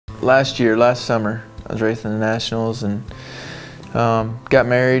last summer, I was racing the Nationals and got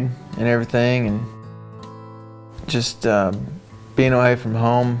married and everything, and just being away from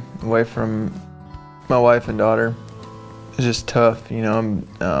home, away from my wife and daughter, it's just tough, you know.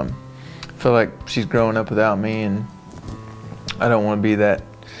 I feel like she's growing up without me, and I don't want to be that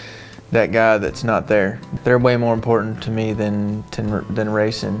guy that's not there. They're way more important to me than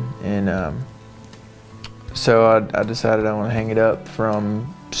racing, and so I decided I want to hang it up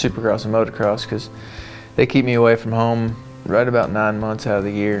from supercross and motocross because they keep me away from home right about 9 months out of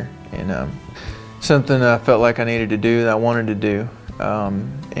the year, and something I felt like I needed to do, that I wanted to do,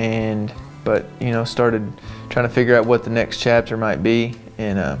 but you know, started trying to figure out what the next chapter might be,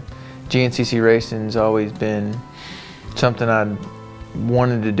 and GNCC racing's always been something I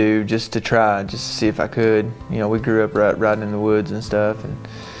wanted to do, just to try, just to see if I could. You know, we grew up riding in the woods and stuff, and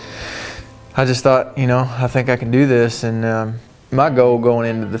I just thought, you know, I think I can do this. And my goal going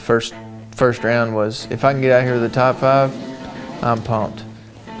into the first round was, if I can get out here with the top 5, I'm pumped.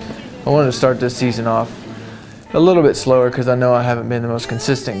 I wanted to start this season off a little bit slower because I know I haven't been the most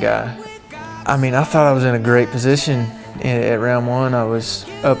consistent guy. I mean, I thought I was in a great position at round 1. I was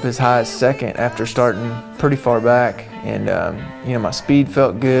up as high as 2nd after starting pretty far back, and you know, my speed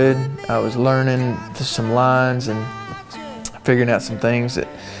felt good. I was learning some lines and figuring out some things that,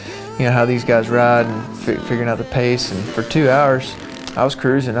 you know, how these guys ride, and figuring out the pace. And for 2 hours, I was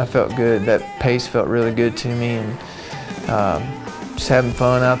cruising. I felt good. That pace felt really good to me, and just having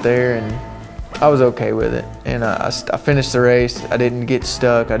fun out there, and I was okay with it. And I finished the race. I didn't get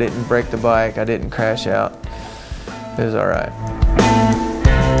stuck. I didn't break the bike. I didn't crash out. It was all right.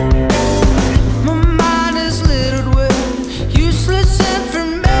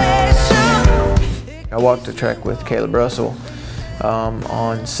 I walked the track with Caleb Russell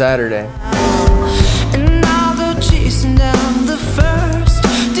on Saturday. And I'll go chasing down the first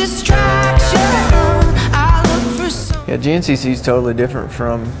distraction. Yeah, GNCC is totally different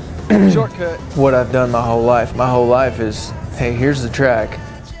from shortcut what I've done my whole life. My whole life is, hey, here's the track.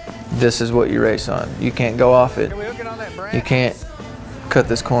 This is what you race on. You can't go off it. You can't cut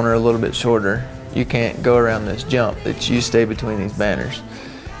this corner a little bit shorter. You can't go around this jump. It's you stay between these banners.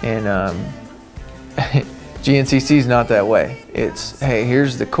 And GNCC is not that way. It's, hey,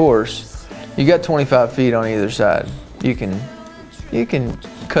 here's the course. You got 25 feet on either side. You can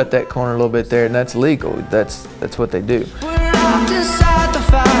cut that corner a little bit there, and that's legal. That's what they do.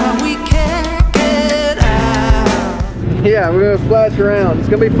 Yeah, we're gonna splash around. It's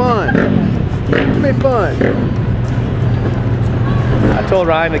gonna be fun. It's gonna be fun. I told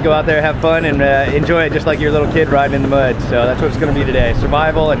Ryan to go out there, have fun, and enjoy it just like your little kid riding in the mud. So that's what it's gonna be today.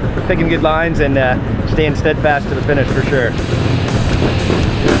 Survival and picking good lines and staying steadfast to the finish for sure.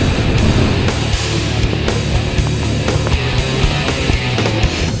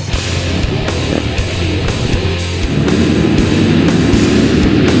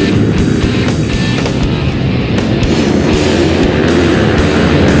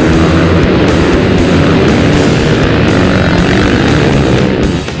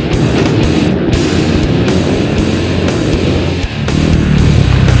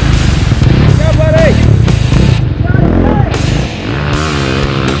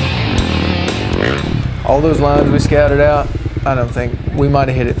 All those lines we scouted out, I don't think, we might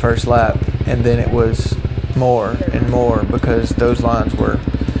have hit it first lap, and then it was more and more, because those lines were,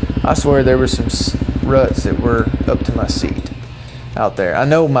 I swear there were some ruts that were up to my seat out there. I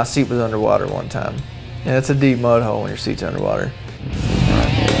know my seat was underwater one time, and it's a deep mud hole when your seat's underwater.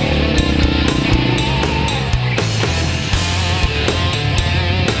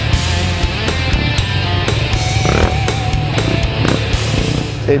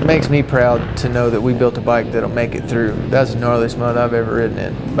 It makes me proud to know that we built a bike that'll make it through. That's the gnarliest mud I've ever ridden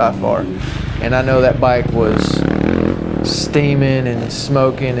in, by far. And I know that bike was steaming and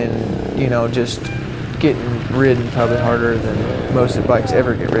smoking and, you know, just getting ridden probably harder than most of the bikes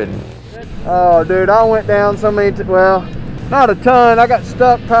ever get ridden. Oh, dude, I went down so many, well, not a ton. I got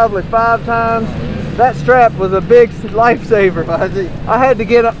stuck probably 5 times. That strap was a big lifesaver. I had to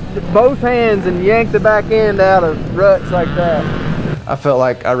get up both hands and yank the back end out of ruts like that. I felt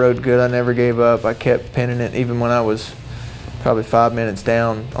like I rode good. I never gave up. I kept pinning it even when I was probably 5 minutes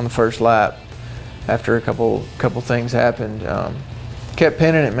down on the first lap. After a couple things happened, kept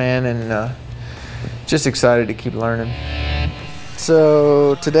pinning it, man, and just excited to keep learning.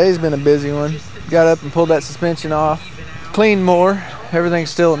 So today's been a busy one. Got up and pulled that suspension off, cleaned more. Everything's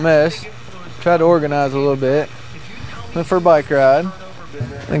still a mess. Tried to organize a little bit. Went for a bike ride.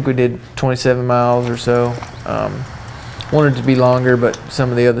 I think we did 27 miles or so. Wanted it to be longer, but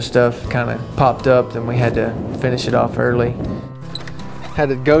some of the other stuff kind of popped up, and we had to finish it off early. Had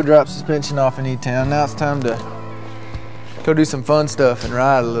to go drop suspension off in E-Town. Now it's time to go do some fun stuff and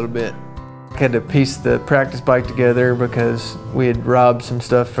ride a little bit. Had to piece the practice bike together because we had robbed some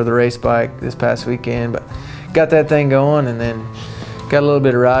stuff for the race bike this past weekend, but got that thing going and then got a little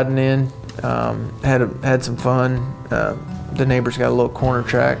bit of riding in. Had some fun. The neighbors got a little corner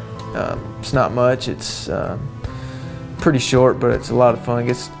track. It's not much. It's pretty short, but it's a lot of fun.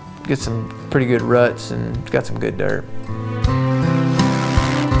 Gets some pretty good ruts and got some good dirt.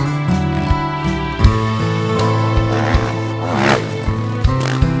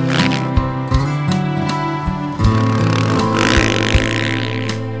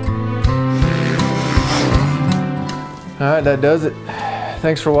 All right, that does it.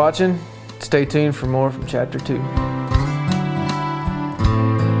 Thanks for watching. Stay tuned for more from Chapter 2.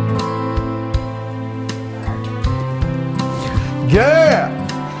 Yeah!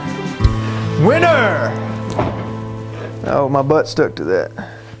 Winner! Oh, my butt stuck to that.